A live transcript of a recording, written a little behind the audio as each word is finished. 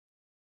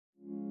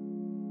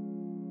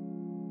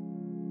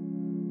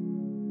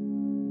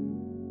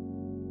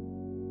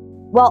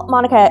Well,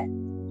 Monica,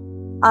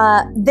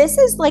 this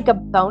is like a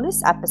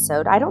bonus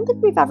episode. I don't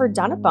think we've ever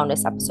done a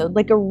bonus episode,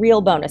 like a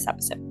real bonus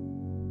episode.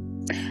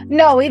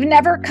 No, we've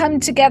never come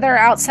together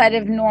outside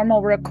of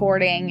normal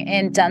recording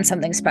and done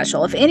something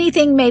special. If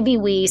anything, maybe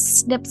we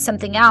snipped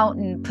something out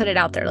and put it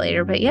out there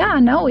later. But yeah,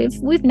 no,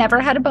 we've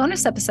never had a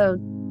bonus episode.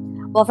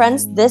 Well,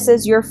 friends, this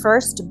is your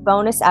first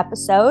bonus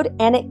episode,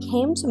 and it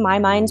came to my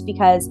mind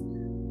because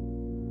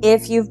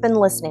if you've been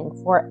listening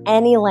for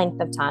any length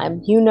of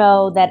time, you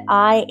know that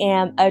I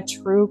am a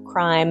true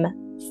crime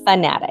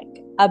fanatic,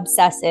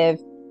 obsessive.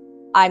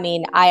 I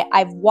mean,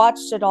 I've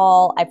watched it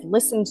all, I've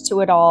listened to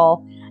it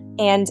all,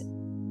 and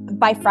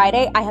by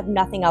Friday, I have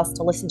nothing else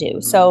to listen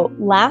to. So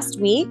last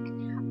week,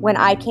 when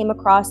I came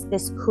across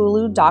this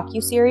Hulu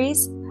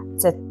docuseries,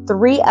 it's a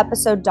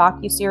 4-episode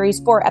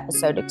docuseries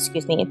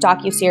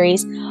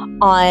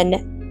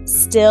on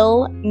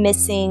Still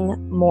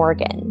Missing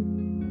Morgan.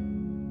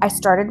 I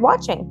started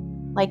watching,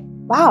 like,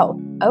 wow,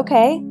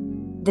 okay,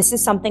 this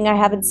is something I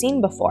haven't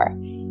seen before.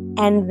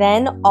 And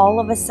then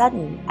all of a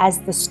sudden, as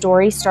the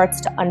story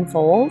starts to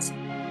unfold,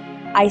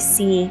 I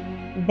see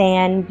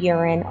Van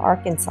Buren,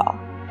 Arkansas.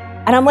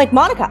 And I'm like,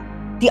 Monica,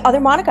 the other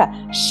Monica,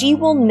 she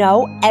will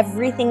know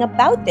everything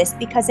about this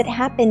because it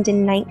happened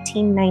in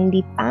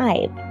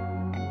 1995.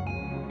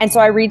 And so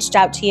I reached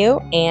out to you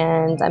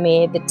and I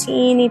made the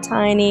teeny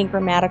tiny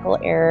grammatical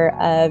error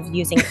of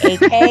using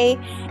AK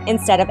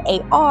instead of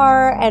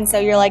AR. And so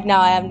you're like, no,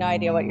 I have no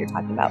idea what you're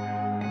talking about.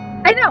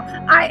 I know.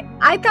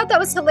 I thought that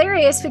was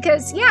hilarious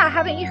because, yeah,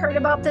 haven't you heard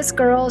about this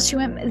girl?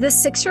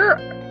 This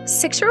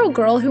six-year-old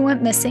girl who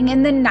went missing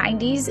in the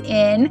 90s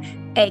in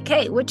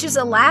AK, which is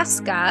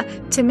Alaska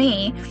to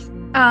me.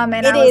 And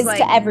it is like,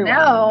 to everyone.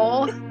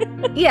 No.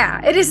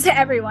 Yeah, it is to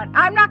everyone.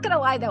 I'm not going to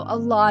lie, though. A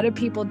lot of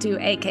people do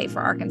AK for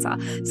Arkansas.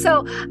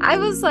 So I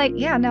was like,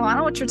 yeah, no, I don't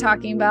know what you're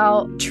talking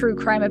about. True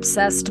crime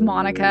obsessed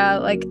Monica.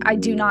 Like, I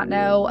do not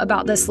know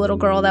about this little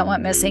girl that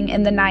went missing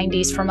in the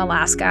 90s from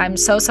Alaska. I'm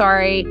so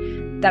sorry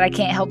that I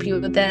can't help you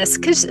with this,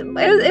 because it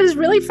was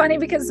really funny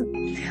because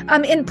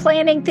in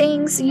planning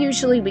things,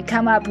 usually we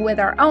come up with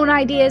our own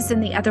ideas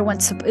and the other one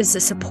is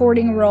a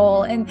supporting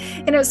role. And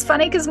it was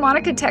funny because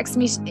Monica texted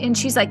me and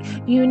she's like,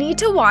 you need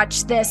to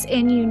watch this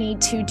and you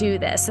need to do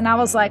this. And I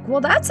was like,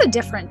 well, that's a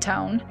different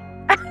tone.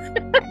 But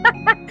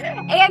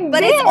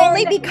it's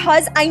only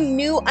because I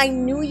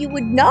knew you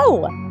would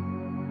know.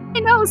 I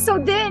know. So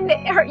then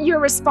your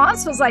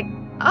response was like,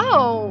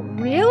 oh,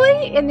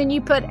 really? And then you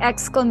put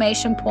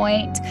exclamation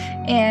point,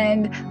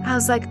 and I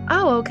was like,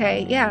 oh,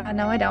 okay. Yeah,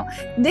 no, I don't.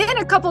 Then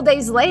a couple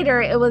days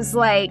later, it was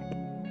like,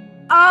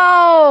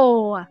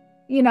 oh,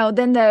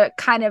 then the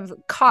kind of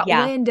caught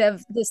wind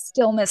of the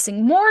Still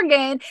Missing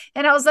Morgan.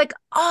 And I was like,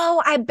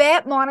 oh, I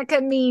bet Monica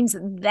means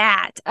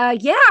that.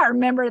 Yeah, I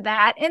remember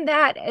that. And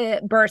that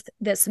birthed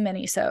this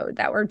mini-sode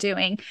that we're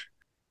doing.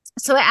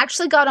 So I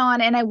actually got on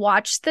and I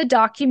watched the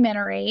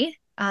documentary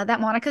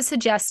that Monica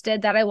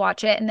suggested that I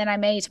watch it. And then I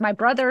made my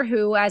brother,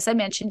 who, as I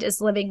mentioned,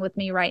 is living with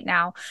me right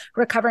now,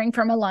 recovering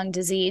from a lung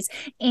disease.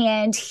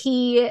 And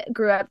he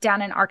grew up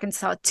down in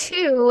Arkansas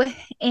too.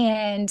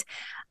 And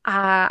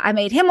I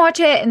made him watch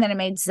it, and then I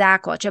made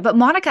Zach watch it. But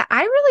Monica,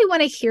 I really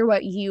want to hear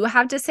what you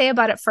have to say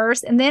about it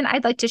first. And then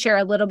I'd like to share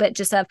a little bit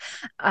just of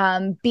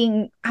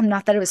being,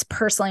 not that it was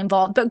personally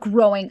involved, but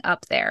growing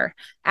up there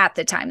at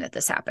the time that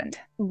this happened.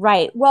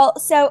 Right. Well,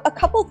 so a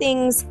couple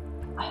things.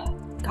 Oh,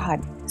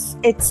 God,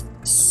 it's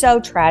so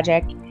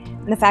tragic.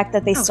 And the fact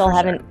that they still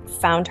haven't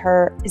found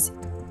her is,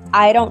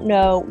 I don't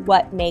know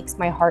what makes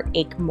my heart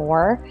ache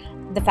more.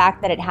 The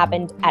fact that it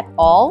happened at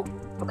all.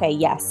 Okay,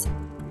 yes,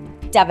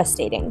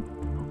 devastating.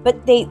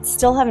 But they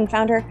still haven't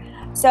found her.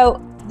 So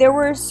there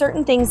were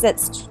certain things that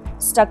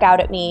stuck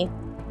out at me.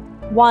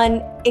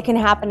 One, it can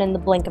happen in the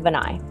blink of an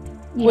eye,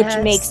 which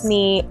makes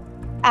me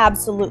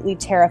absolutely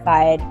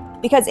terrified.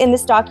 Because in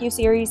this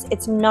docuseries,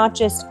 it's not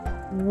just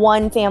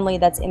one family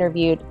that's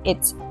interviewed,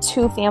 it's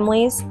 2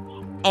 families.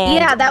 And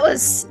yeah, that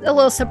was a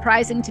little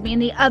surprising to me.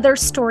 And the other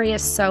story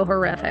is so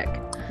horrific.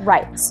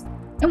 Right.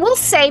 And we'll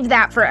save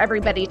that for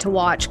everybody to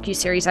watch.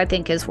 Q-Series, I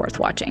think, is worth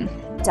watching.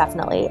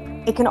 Definitely.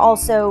 It can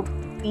also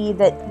be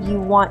that you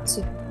want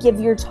to give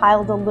your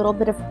child a little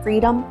bit of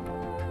freedom.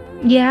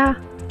 Yeah.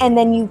 And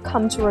then you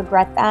come to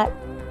regret that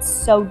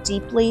so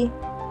deeply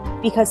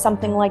because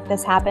something like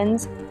this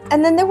happens.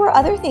 And then there were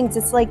other things.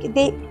 It's like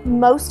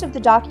most of the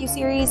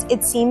docuseries,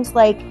 it seems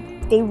like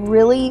they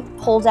really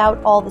pulled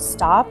out all the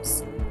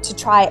stops to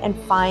try and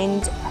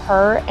find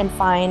her and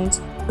find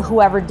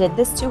whoever did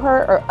this to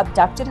her or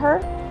abducted her.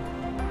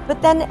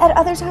 But then at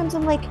other times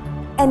I'm like,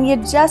 and you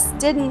just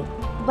didn't,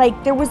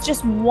 like, there was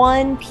just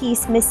one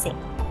piece missing.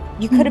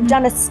 You could have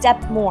done a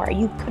step more.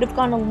 You could have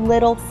gone a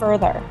little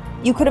further.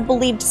 You could have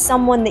believed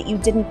someone that you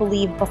didn't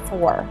believe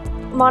before.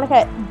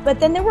 Monica, but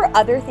then there were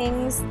other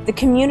things. The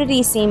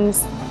community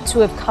seems to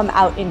have come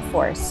out in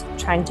force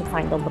trying to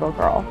find the little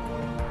girl.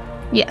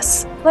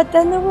 Yes. But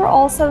then there were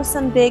also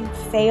some big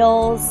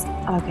fails.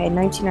 Okay,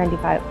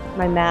 1995,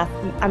 my math.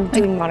 I'm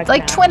doing Monica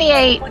like math.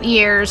 28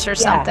 years or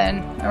something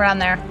around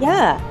there.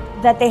 Yeah,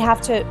 that they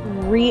have to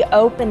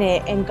reopen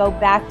it and go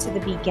back to the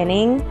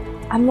beginning.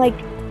 I'm like,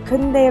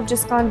 couldn't they have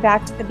just gone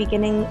back to the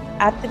beginning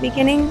at the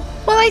beginning?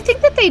 Well, I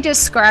think that they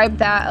described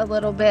that a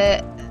little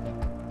bit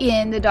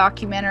in the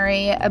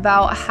documentary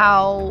about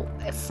how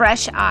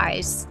fresh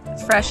eyes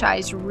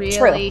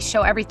really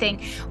show everything.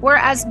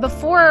 Whereas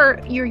before,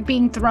 you're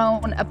being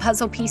thrown a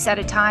puzzle piece at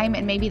a time,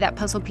 and maybe that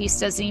puzzle piece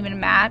doesn't even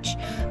match.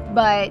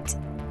 But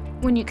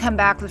when you come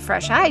back with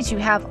fresh eyes, you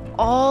have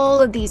all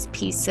of these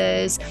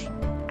pieces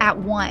at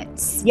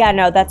once. Yeah,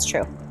 no, that's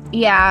true.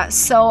 Yeah.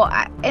 So,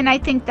 and I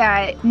think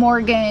that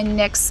Morgan,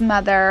 Nick's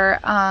mother,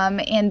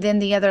 and then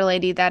the other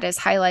lady that is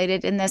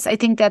highlighted in this, I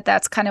think that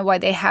that's kind of why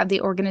they have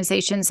the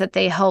organizations that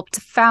they helped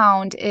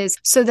found, is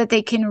so that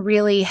they can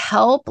really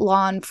help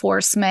law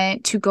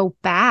enforcement to go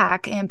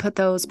back and put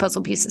those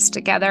puzzle pieces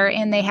together.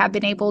 And they have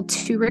been able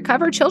to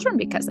recover children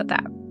because of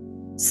that.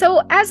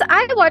 So as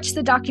I watched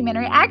the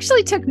documentary, I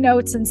actually took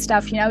notes and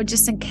stuff,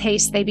 just in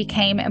case they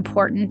became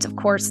important. Of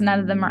course, none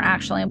of them are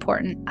actually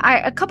important.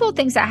 A couple of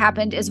things that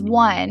happened is,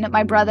 one,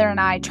 my brother and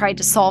I tried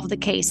to solve the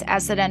case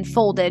as it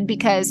unfolded,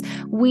 because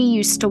we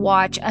used to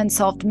watch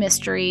Unsolved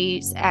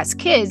Mysteries as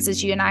kids,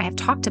 as you and I have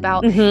talked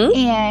about. Mm-hmm.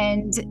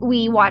 And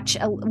we watch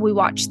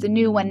the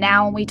new one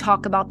now, and we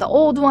talk about the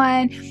old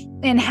one.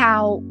 And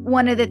how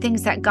one of the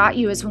things that got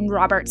you is when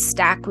Robert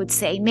Stack would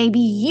say, maybe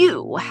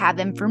you have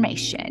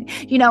information,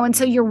 and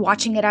so you're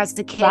watching it as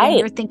the kid, right, and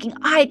you're thinking,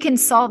 I can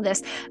solve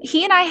this.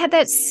 He and I had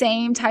that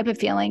same type of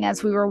feeling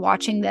as we were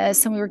watching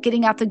this, and we were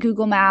getting out the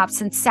Google Maps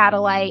and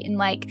satellite and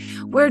like,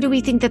 where do we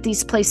think that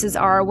these places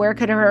are? Where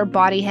could her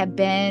body have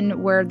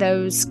been? Where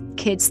those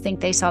kids think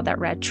they saw that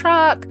red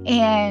truck?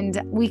 And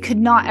we could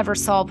not ever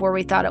solve where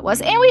we thought it was.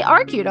 And we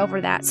argued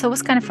over that. So it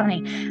was kind of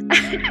funny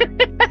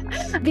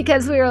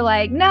because we were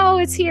like, no,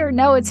 it's here.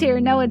 No, it's here.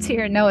 No, it's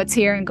here. No, it's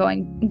here. And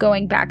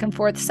going back and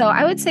forth. So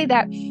I would say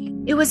that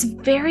it was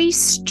very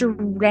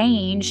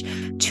strange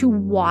to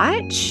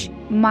watch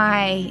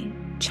my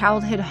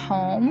childhood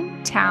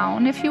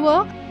hometown, if you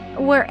will,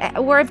 where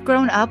I've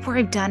grown up, where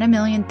I've done a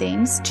million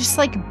things, just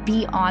like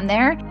be on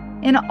there.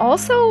 And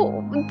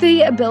also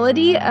the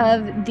ability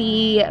of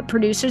the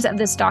producers of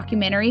this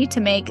documentary to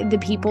make the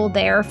people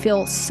there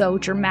feel so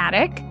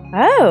dramatic.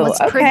 Oh,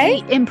 was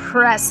pretty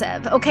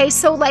impressive. Okay,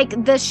 so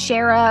like the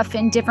sheriff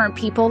and different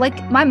people,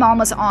 like my mom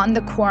was on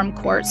the quorum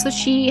court, so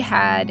she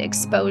had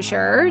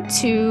exposure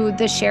to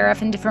the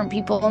sheriff and different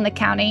people in the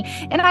county.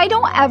 And I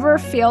don't ever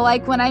feel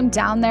like when I'm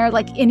down there,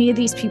 like any of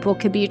these people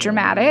could be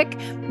dramatic,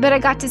 but I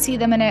got to see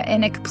them in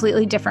a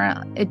completely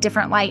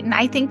different light. And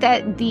I think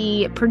that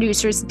the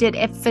producers did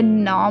a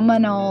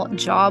phenomenal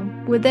job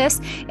with this.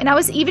 And I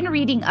was even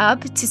reading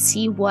up to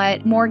see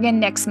what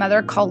Morgan, Nick's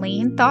mother,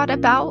 Colleen, thought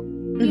about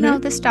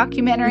this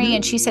documentary.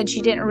 And she said she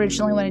didn't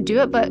originally want to do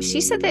it, but she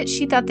said that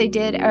she thought they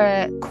did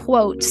a,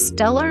 quote,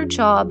 stellar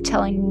job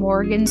telling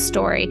Morgan's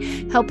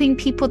story, helping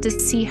people to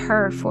see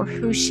her for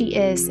who she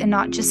is and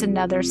not just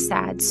another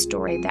sad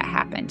story that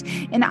happened.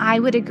 And I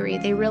would agree.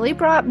 They really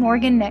brought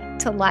Morgan Nick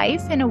to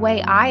life in a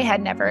way I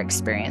had never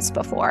experienced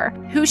before.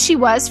 Who she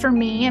was for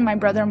me and my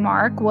brother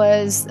Mark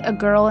was a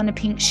girl in a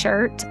pink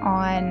shirt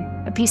on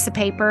a piece of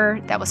paper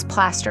that was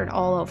plastered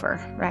all over,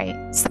 right?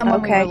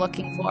 Someone we were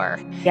looking for.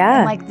 Yeah.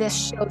 And like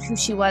this showed who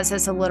she was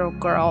as a little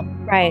girl.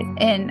 Right.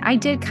 And I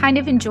did kind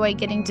of enjoy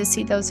getting to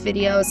see those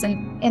videos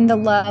and the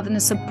love and the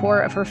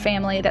support of her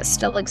family that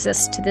still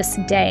exists to this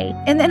day.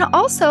 And then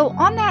also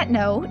on that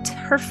note,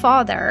 her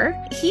father,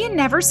 he had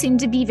never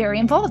seemed to be very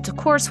involved. Of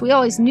course, we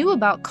always knew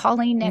about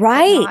Colleen Nick,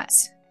 right, but not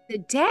the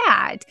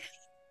dad.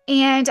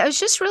 And I was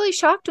just really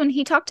shocked when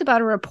he talked about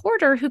a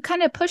reporter who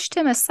kind of pushed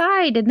him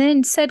aside and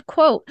then said,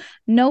 quote,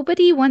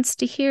 nobody wants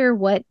to hear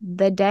what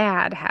the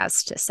dad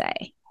has to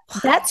say.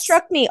 That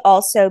struck me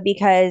also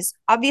because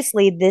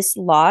obviously this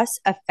loss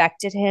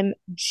affected him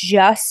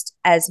just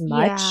as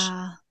much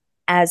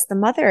as the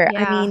mother.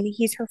 Yeah. I mean,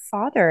 he's her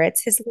father.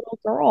 It's his little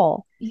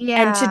girl.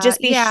 Yeah. And to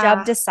just be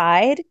shoved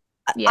aside,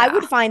 I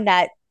would find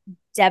that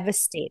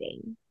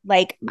devastating.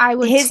 Like, I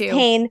would his too.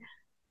 pain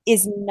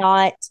is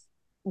not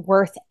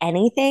worth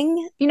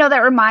anything.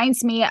 That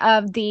reminds me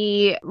of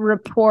the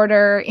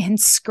reporter in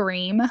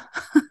Scream,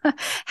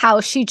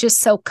 how she just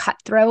so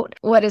cutthroat.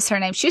 What is her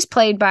name? She's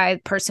played by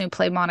the person who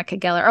played Monica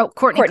Geller. Oh,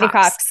 Courtney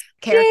Cox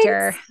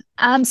character.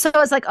 So I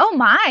was like, oh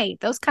my,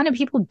 those kind of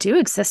people do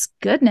exist.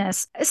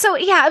 Goodness. So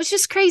yeah, it was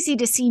just crazy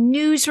to see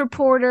news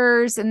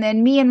reporters and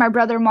then me and my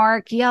brother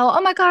Mark yell,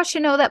 oh my gosh,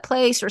 that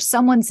place, or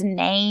someone's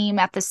name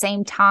at the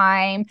same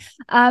time.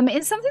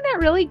 And something that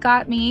really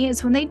got me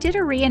is when they did a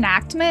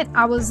reenactment,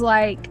 I was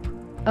like,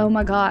 oh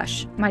my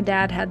gosh, my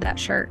dad had that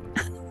shirt.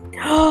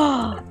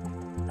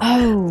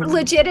 Oh,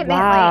 legitimately.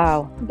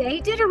 Wow.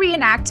 They did a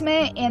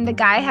reenactment and the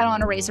guy had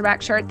on a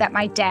Razorback shirt that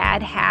my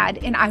dad had,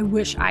 and I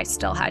wish I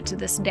still had to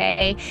this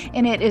day.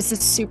 And it is a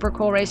super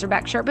cool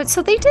Razorback shirt. But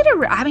so they did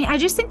I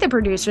just think the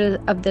producers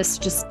of this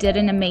just did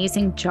an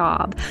amazing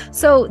job.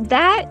 So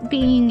that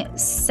being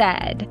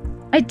said,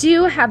 I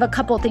do have a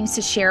couple of things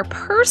to share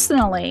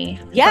personally.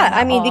 Yeah,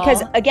 I mean,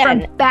 because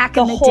again, back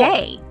in the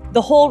day.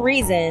 The whole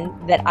reason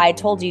that I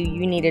told you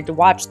needed to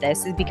watch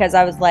this is because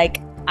I was like,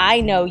 I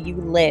know you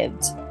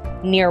lived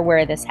near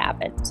where this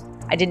happened.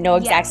 I didn't know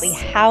exactly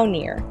Yes. how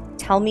near.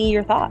 Tell me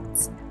your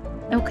thoughts.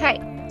 Okay.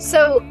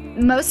 So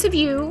most of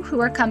you who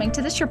are coming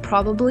to this, you're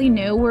probably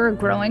new. We're a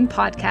growing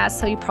podcast,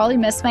 so you probably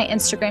missed my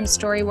Instagram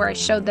story where I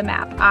showed the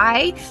map.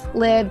 I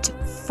lived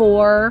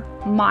 4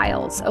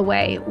 miles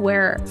away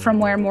from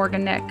where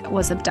Morgan Nick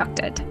was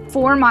abducted.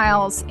 4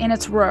 miles, and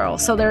it's rural,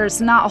 so there's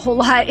not a whole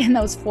lot in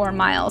those 4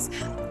 miles.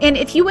 And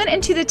if you went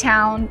into the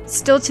town,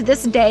 still to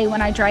this day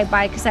when I drive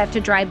by, because I have to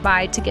drive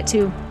by to get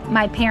to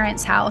my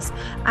parents' house,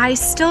 I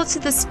still to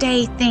this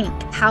day think,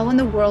 how in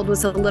the world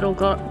was a little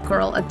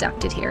girl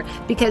abducted here?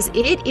 Because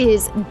it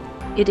is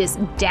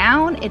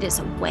down, it is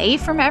away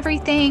from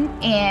everything.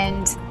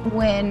 And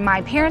when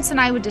my parents and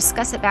I would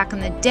discuss it back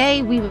in the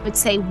day, we would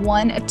say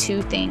one of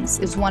two things.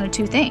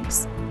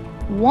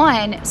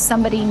 One,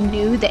 somebody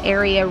knew the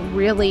area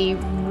really,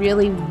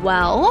 really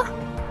well.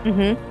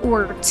 Mm-hmm.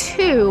 Or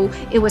 2,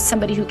 it was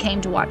somebody who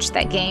came to watch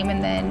that game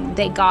and then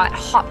they got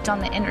hopped on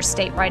the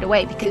interstate right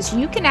away, because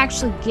you can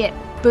actually get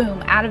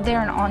out of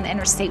there and on the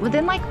interstate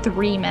within like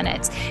 3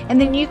 minutes.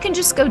 And then you can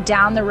just go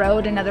down the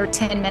road another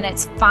 10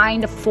 minutes,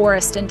 find a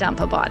forest and dump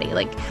a body.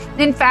 Like,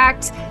 in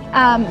fact,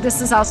 this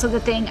is also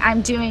the thing,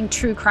 I'm doing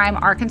True Crime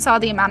Arkansas.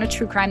 The amount of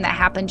true crime that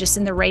happened just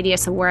in the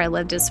radius of where I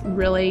lived is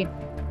really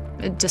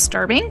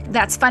disturbing.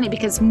 That's funny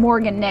because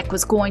Morgan Nick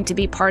was going to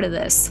be part of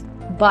this.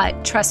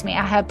 But trust me,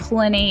 I have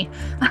plenty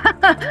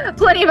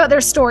of other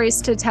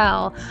stories to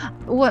tell.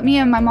 What me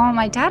and my mom and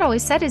my dad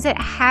always said is it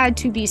had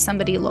to be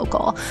somebody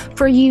local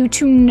for you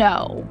to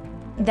know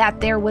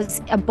that there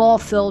was a ball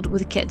filled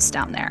with kids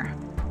down there.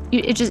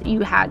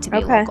 You had to be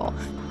local.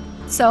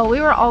 So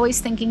we were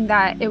always thinking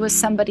that it was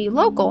somebody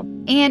local.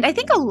 And I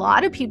think a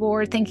lot of people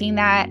were thinking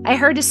that. I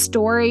heard a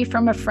story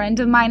from a friend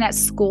of mine at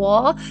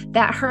school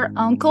that her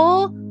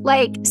uncle,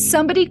 like,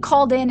 somebody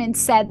called in and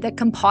said the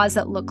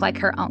composite looked like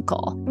her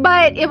uncle,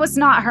 but it was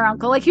not her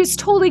uncle. Like, he was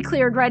totally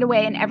cleared right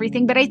away and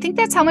everything. But I think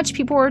that's how much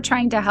people were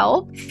trying to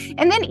help.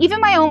 And then even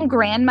my own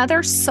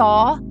grandmother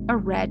saw a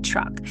red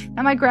truck.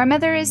 Now, my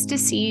grandmother is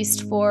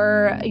deceased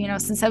for,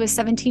 since I was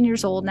 17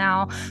 years old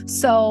now.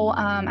 So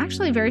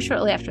actually very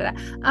shortly after that.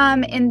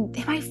 And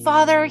my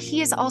father, he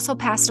has also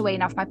passed away.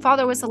 Now, if my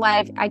father was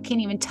alive, I can't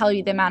even tell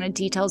you the amount of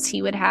details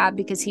he would have,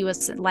 because he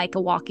was like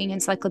a walking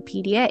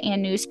encyclopedia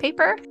and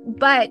newspaper.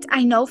 But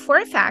I know for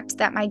a fact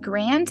that my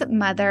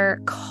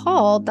grandmother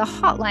called the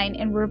hotline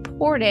and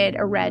reported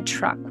a red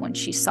truck when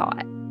she saw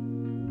it.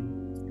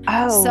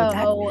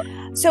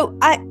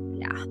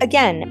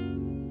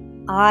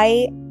 Again,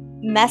 I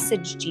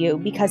messaged you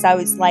because I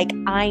was like,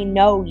 I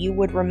know you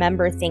would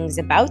remember things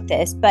about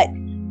this, but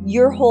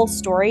your whole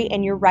story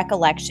and your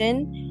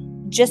recollection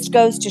just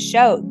goes to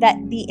show that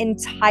the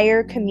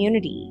entire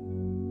community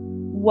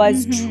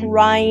was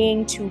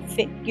trying to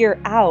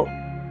figure out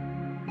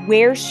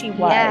where she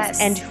was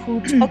and who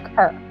took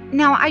her.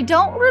 Now, I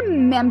don't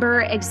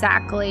remember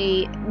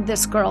exactly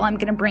this girl I'm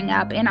going to bring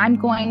up, and I'm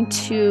going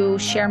to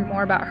share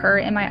more about her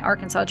in my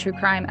Arkansas True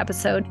Crime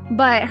episode,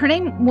 but her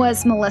name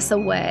was Melissa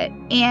Witt,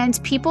 and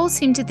people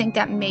seem to think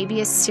that maybe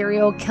a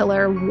serial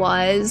killer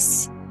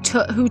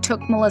who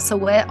took Melissa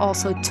Witt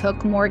also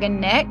took Morgan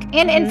Nick.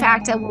 And in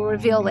fact, I will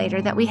reveal later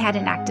that we had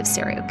an active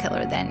serial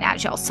killer then,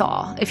 as y'all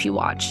saw if you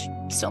watch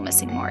Still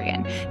Missing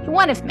Morgan.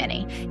 One of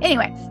many.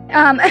 Anyway,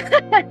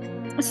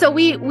 so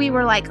we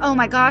were like, oh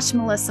my gosh,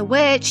 Melissa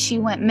Witt, she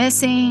went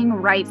missing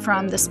right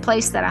from this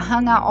place that I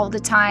hung out all the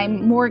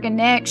time. Morgan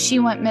Nick, she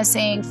went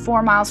missing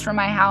 4 miles from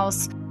my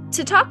house.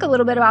 To talk a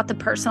little bit about the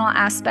personal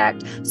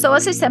aspect. So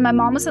as I said, my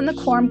mom was in the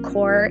quorum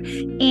court,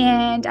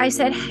 and I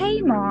said,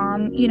 hey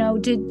mom,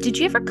 did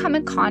you ever come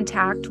in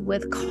contact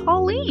with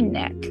Colleen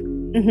Nick?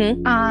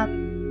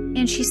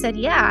 And she said,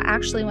 yeah,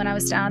 actually, when I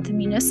was down at the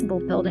municipal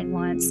building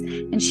once.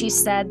 And she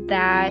said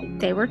that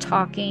they were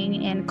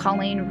talking, and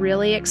Colleen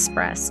really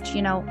expressed,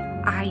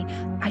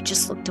 I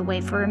just looked away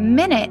for a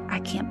minute.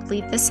 I can't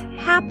believe this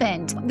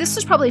happened. This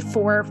was probably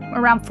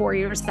around 4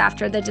 years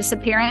after the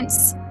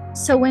disappearance.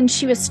 So when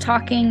she was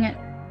talking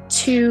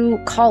to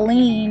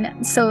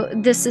Colleen, so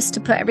this is to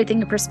put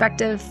everything in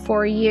perspective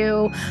for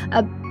you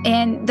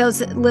and those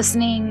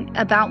listening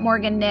about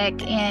Morgan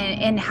Nick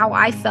and how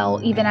I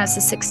felt even as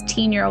a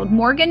 16-year-old.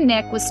 Morgan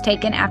Nick was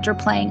taken after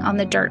playing on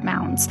the dirt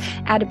mounds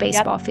at a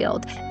baseball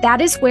field.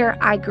 That is where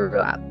I grew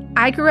up.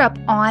 I grew up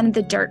on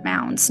the dirt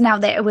mounds. Now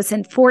that it was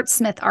in Fort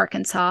Smith,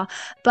 Arkansas,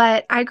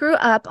 but I grew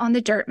up on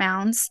the dirt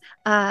mounds,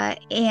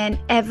 and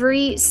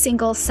every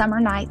single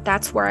summer night,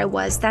 that's where I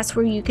was. That's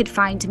where you could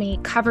find me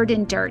covered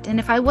in dirt. And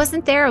if I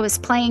wasn't there, I was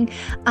playing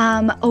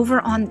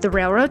over on the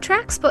railroad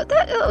tracks, but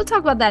we'll talk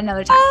about that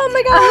another time. Oh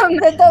my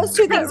God, those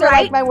two things are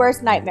like my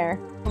worst nightmare.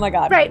 Oh my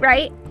God.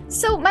 Right.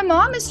 So my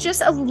mom is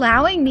just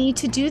allowing me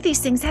to do these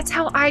things. That's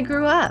how I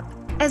grew up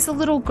as a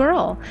little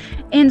girl.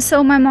 And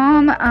so my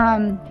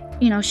mom,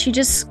 she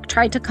just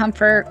tried to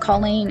comfort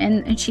Colleen,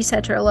 and she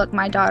said to her, look,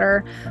 my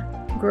daughter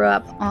grew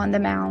up on the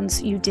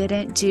mounds. You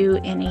didn't do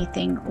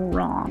anything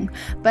wrong.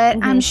 But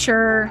I'm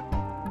sure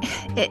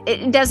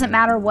it doesn't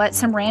matter what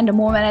some random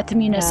woman at the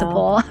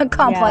municipal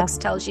complex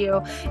tells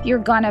you. You're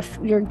gonna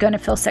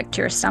feel sick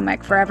to your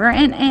stomach forever.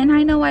 And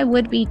I know I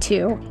would be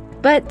too.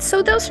 But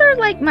so those are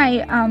like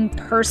my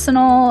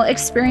personal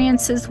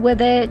experiences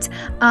with it.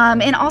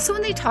 And also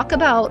when they talk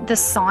about the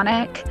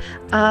Sonic,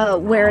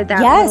 where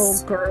that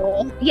Yes. little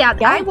girl, yeah,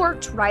 I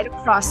worked right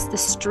across the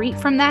street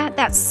from that.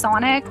 That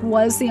Sonic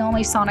was the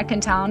only Sonic in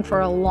town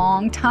for a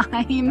long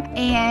time.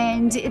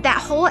 And that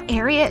whole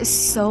area is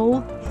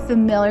so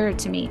familiar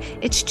to me.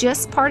 It's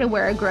just part of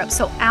where I grew up.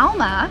 So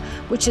Alma,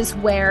 which is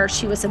where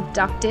she was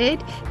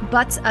abducted,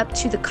 butts up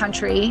to the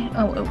country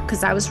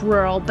because I was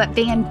rural, but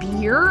Van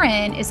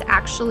Buren is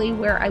actually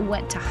where I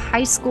went to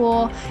high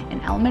school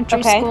and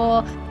elementary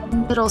school,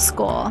 middle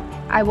school.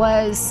 I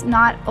was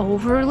not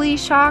overly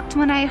shocked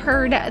when I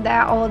heard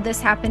that all of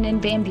this happened in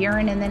Van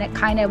Buren, and then it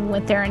kind of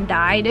went there and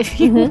died, if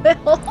you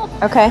will.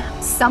 Okay.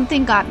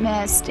 Something got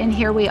missed, and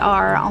here we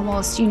are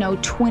almost,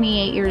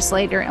 28 years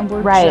later, and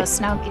we're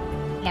just now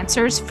getting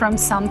answers from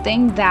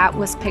something that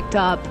was picked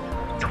up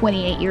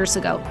 28 years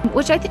ago,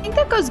 which I think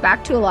that goes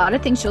back to a lot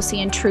of things you'll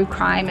see in true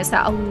crime, is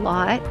that a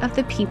lot of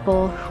the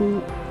people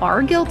who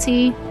are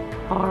guilty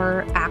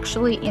are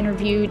actually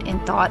interviewed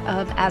and thought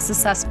of as a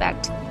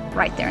suspect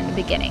right there in the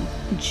beginning,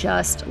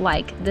 just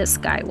like this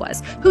guy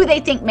was, who they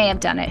think may have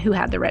done it, who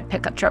had the red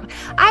pickup truck.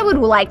 I would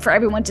like for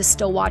everyone to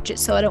still watch it,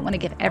 so I don't want to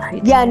give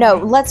everything away. No,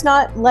 let's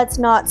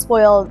not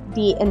spoil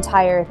the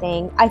entire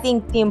thing. I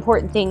think the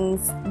important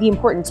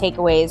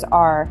takeaways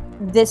are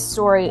this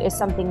story is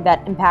something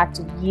that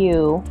impacted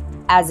you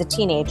as a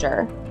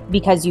teenager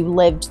because you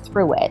lived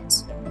through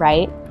it,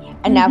 right?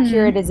 And now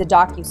here it is, a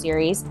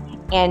docuseries,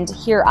 and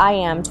here I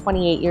am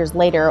 28 years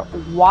later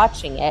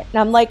watching it, and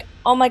I'm like,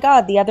 oh my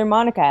God, the other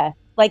Monica.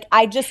 Like,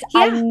 I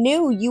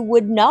knew you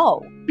would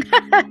know.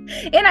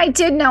 And I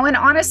did know. And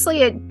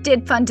honestly, it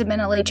did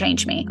fundamentally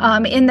change me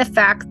in the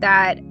fact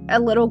that a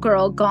little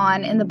girl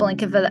gone in the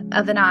blink of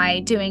an eye,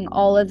 doing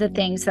all of the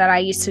things that I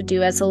used to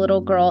do as a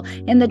little girl.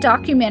 And the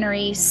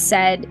documentary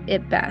said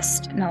it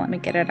best. Now, let me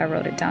get it. I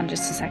wrote it down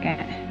just a second.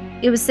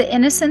 It was the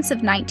innocence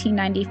of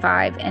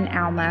 1995 in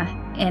Alma,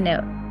 and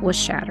it was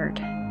shattered.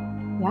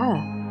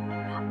 Yeah.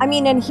 I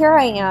mean, and here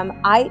I am.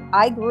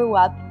 I grew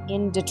up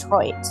in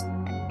Detroit,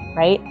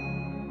 right?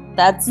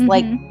 That's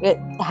like, it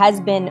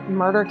has been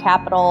murder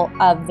capital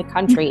of the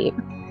country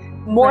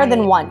more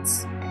than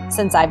once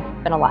since I've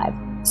been alive.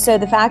 So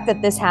the fact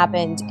that this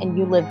happened and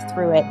you lived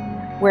through it,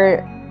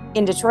 where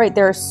in Detroit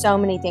there are so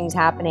many things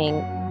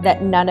happening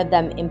that none of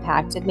them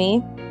impacted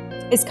me,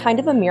 is kind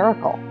of a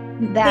miracle.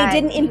 They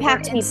didn't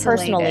impact me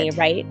personally,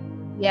 right?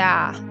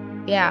 Yeah.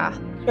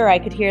 Sure, I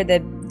could hear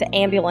the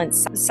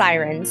ambulance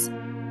sirens,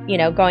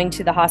 going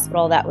to the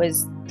hospital that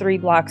was 3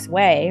 blocks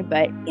away,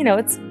 but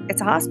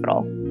it's a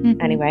hospital.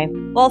 Anyway,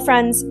 well,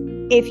 friends,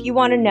 if you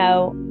want to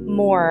know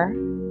more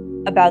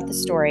about the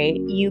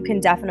story, you can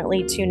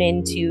definitely tune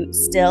in to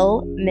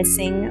Still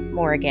Missing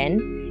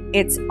Morgan.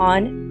 It's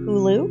on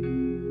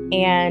Hulu,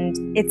 and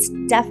it's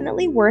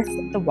definitely worth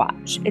the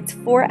watch. It's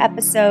 4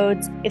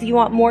 episodes. If you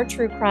want more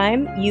true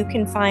crime, you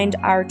can find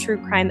our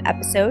true crime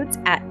episodes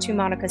at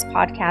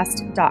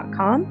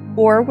twomonicaspodcast.com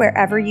or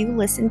wherever you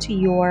listen to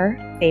your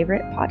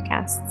favorite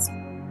podcasts.